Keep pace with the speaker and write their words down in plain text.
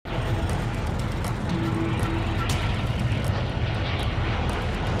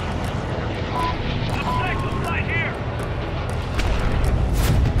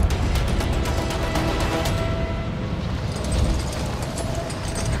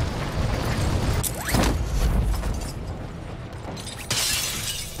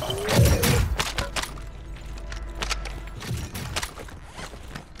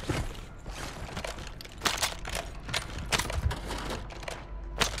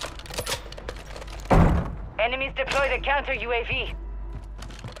Enemies deploy the counter UAV.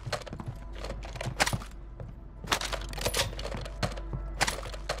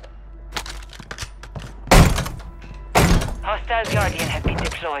 Hostile Guardian has been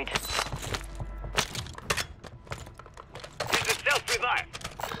deployed. Use the self-revive.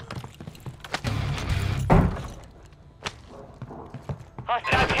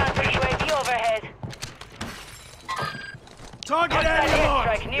 Hostile counter UAV overhead. Target Hostile area marked.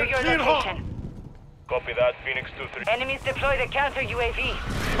 airstrike near your Clear hot. location. Copy that, Phoenix 2-3. Enemies deploy the counter UAV.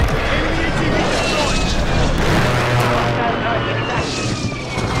 Enemy ATV deployed. Hostile Guardian is active.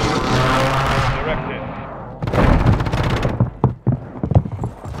 Directed.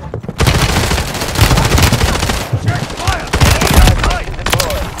 Check fire.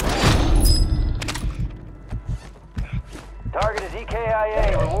 Target is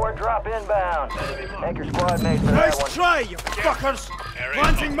EKIA. Reward drop inbound. Thank your squad mate for that Nice one. try, you fuckers. Area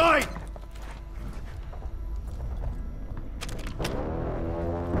Planting mine.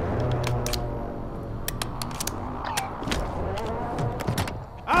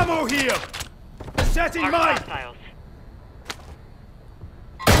 Ammo here. Setting mine. Hostiles.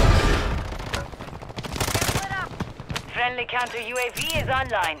 Friendly counter UAV is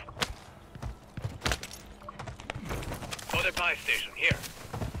online. Other buy station, here.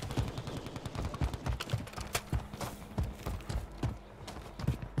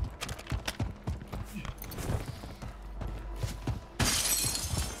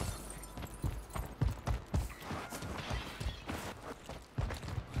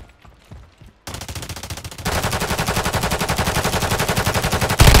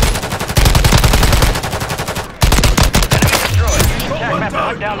 Attack map to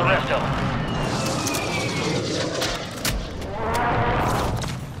hunt down the rest of them.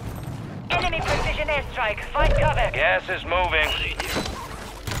 Enemy precision airstrike. Find cover. Gas is moving.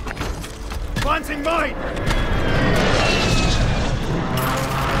 Planting mine.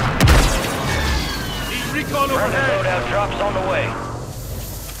 Need recon Friendly overhead. loadout drops on the way.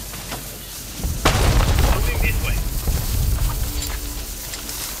 Moving this way.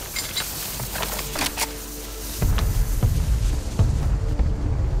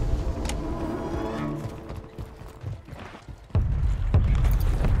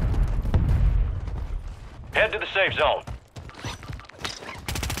 Head to the safe zone.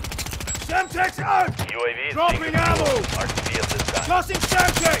 Semtex out. UAV is Dropping being ammo. deployed. RTB at this time. Tossing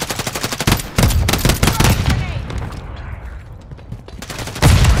Semtex.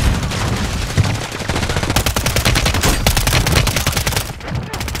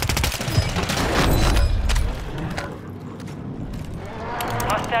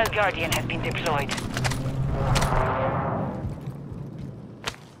 Hostile Guardian has been deployed.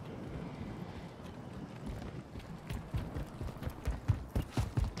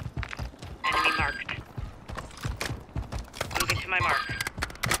 Enemy marked. Moving to my mark.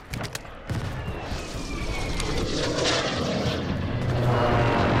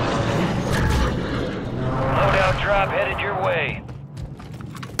 Loadout drop headed your way.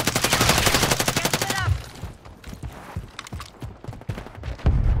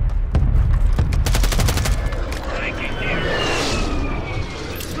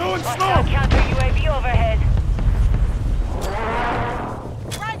 Slow and Hostile slow. counter UAV overhead.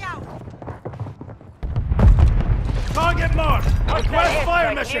 Target marked. Hostile Request fire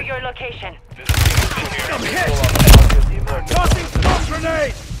airstrike near mission. your location. I'm hit. Tossing smoke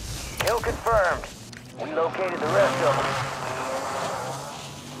grenade. Kill confirmed. We located the rest of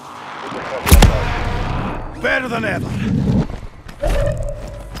them. Better than ever.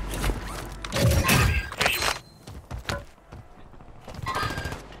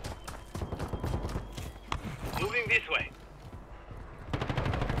 Moving this way.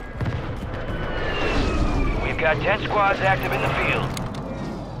 We've got 10 squads active in the field.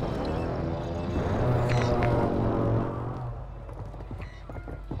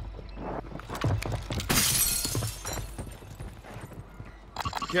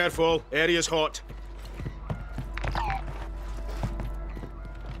 Careful, area's hot.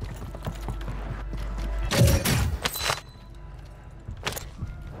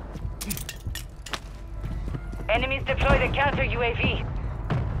 Enemies deploy the counter UAV.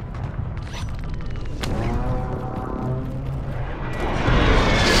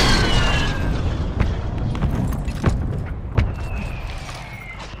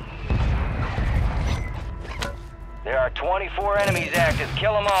 There are 24 enemies active.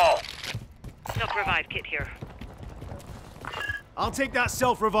 Kill them all. Self-revive kit here. I'll take that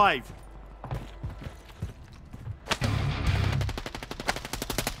self-revive.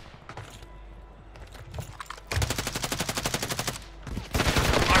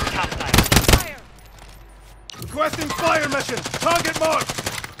 Marked hostile. Fire! Requesting fire mission. Target marked.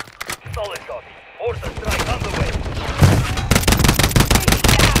 Solid copy. Order strike on the way.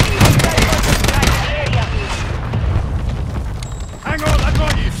 Hang on, I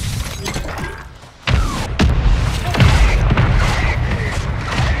got you.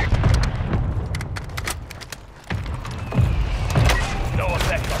 No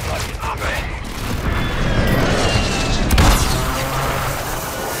effect on target.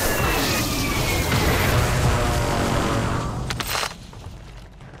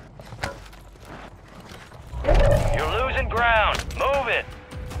 You're losing ground. Move it.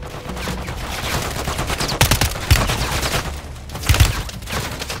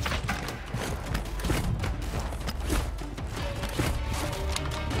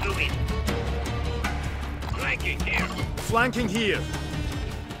 Moving. Flanking here. Flanking here.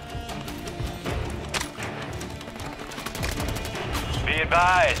 Be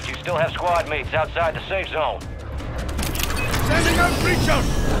advised, you still have squad mates outside the safe zone. Sending out breachers.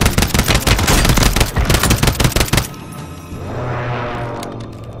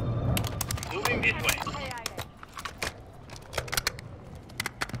 Moving this way.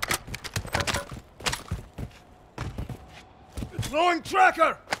 Throwing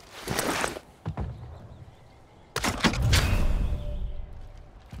tracker.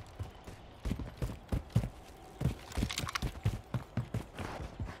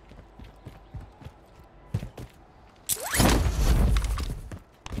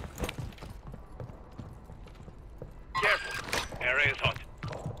 Careful. Area is hot.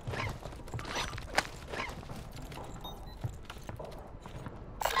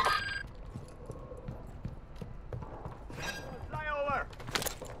 Flyover.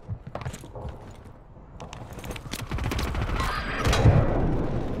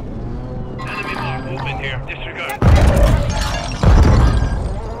 Enemy mark open here. Disregard.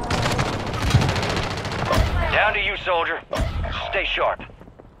 Down to you, soldier. Stay sharp.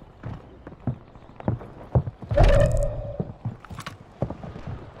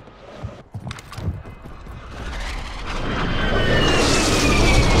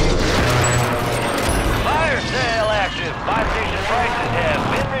 Fire sale active. Buy station prices have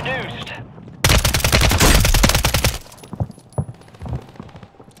been reduced.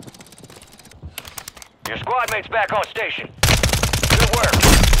 Your squad mate's back on station. Good work.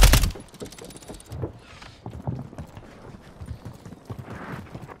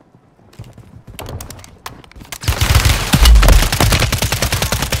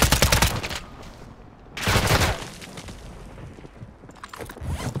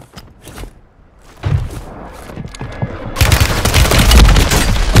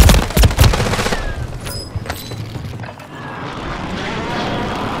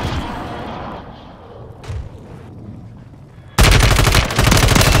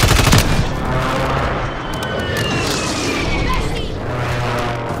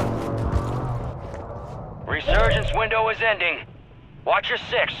 Resurgence window is ending. Watch your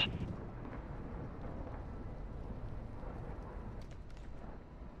six.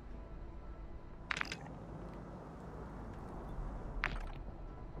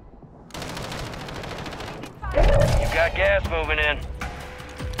 You got gas moving in.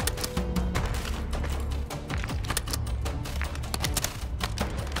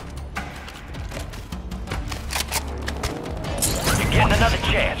 You're getting another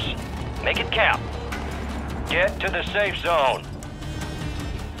chance. Make it count. Get to the safe zone.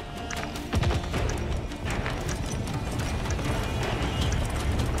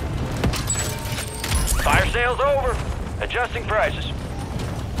 Fire sale's over. Adjusting prices.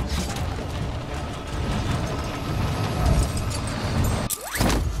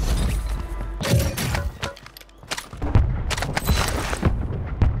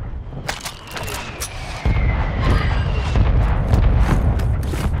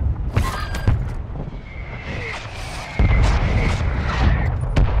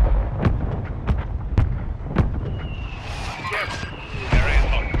 Careful. Area is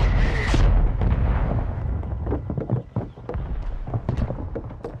hot.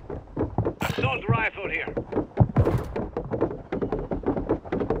 Assault rifle here.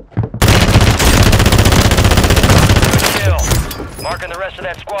 Good kill. Marking the rest of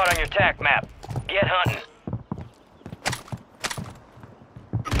that squad on your TAC map. Get hunting.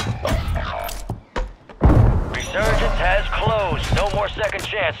 Resurgence has closed. No more second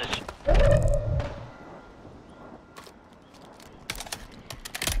chances.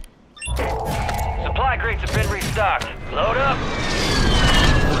 Supply crates have been restocked. Load up.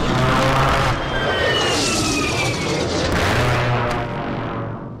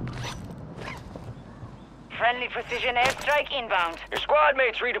 Friendly precision airstrike inbound. Your squad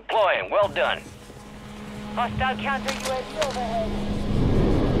mates redeploying. Well done. Hostile counter UAV overhead.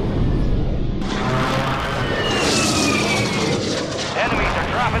 Enemies are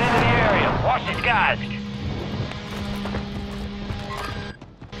dropping into the area. Watch the skies.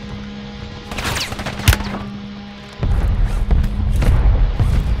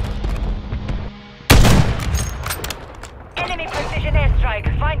 Enemy precision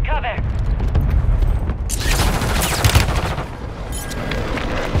airstrike. Find cover.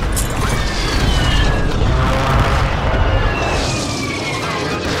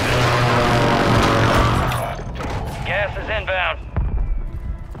 Gas is inbound.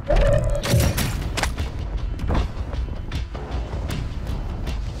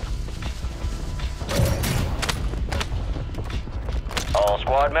 All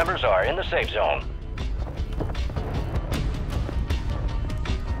squad members are in the safe zone.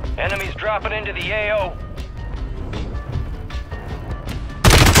 Enemies dropping into the AO.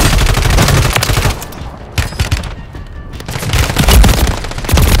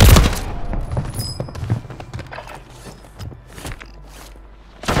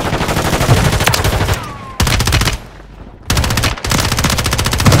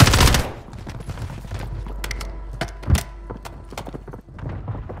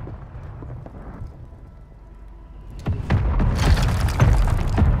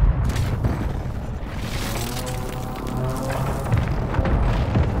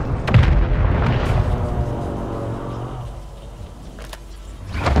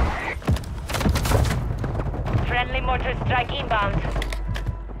 Friendly mortar strike inbound.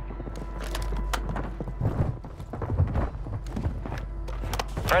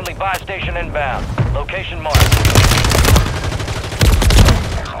 Friendly buy station inbound. Location marked.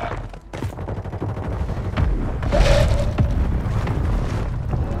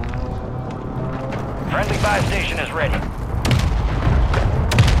 Friendly buy station is ready.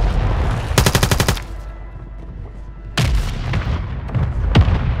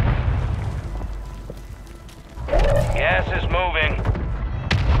 Gas is moving.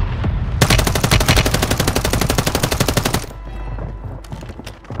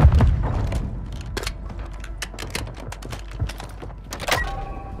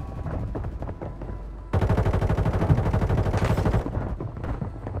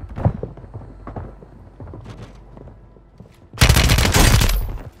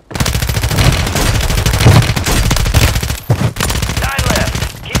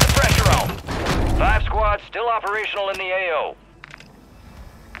 Still operational in the AO.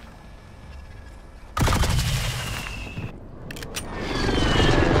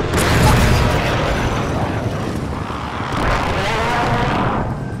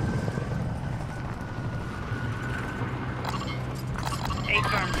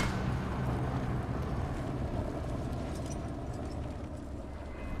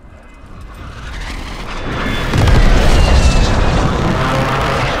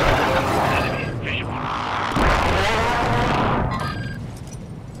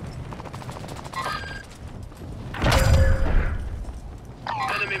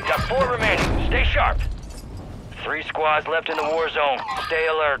 Got 4 remaining. Stay sharp. 3 squads left in the war zone. Stay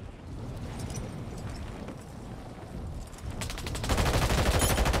alert.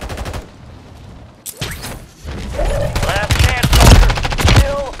 Last chance, soldier.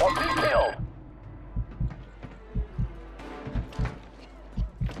 Kill or be killed.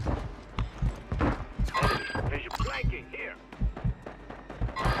 Visual flanking here.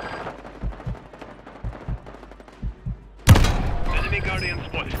 Enemy Guardian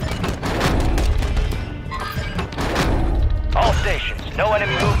spotted. All stations, no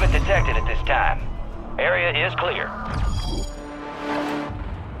enemy movement detected at this time. Area is clear.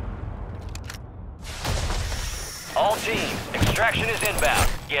 All teams, extraction is inbound.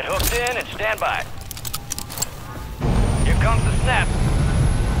 Get hooked in and stand by. Here comes the snap.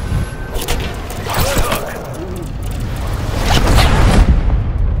 Good hook.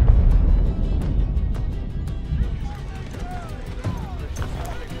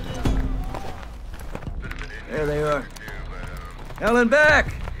 There they are. Ellen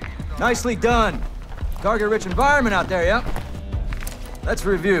back! Nicely done. Target-rich environment out there, yep. Let's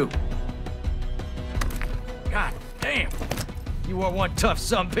review. God damn! You are one tough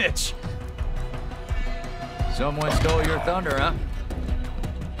sumbitch. Someone stole your thunder, huh?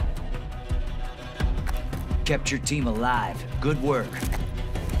 Kept your team alive. Good work.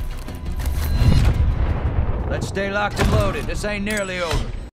 Let's stay locked and loaded. This ain't nearly over.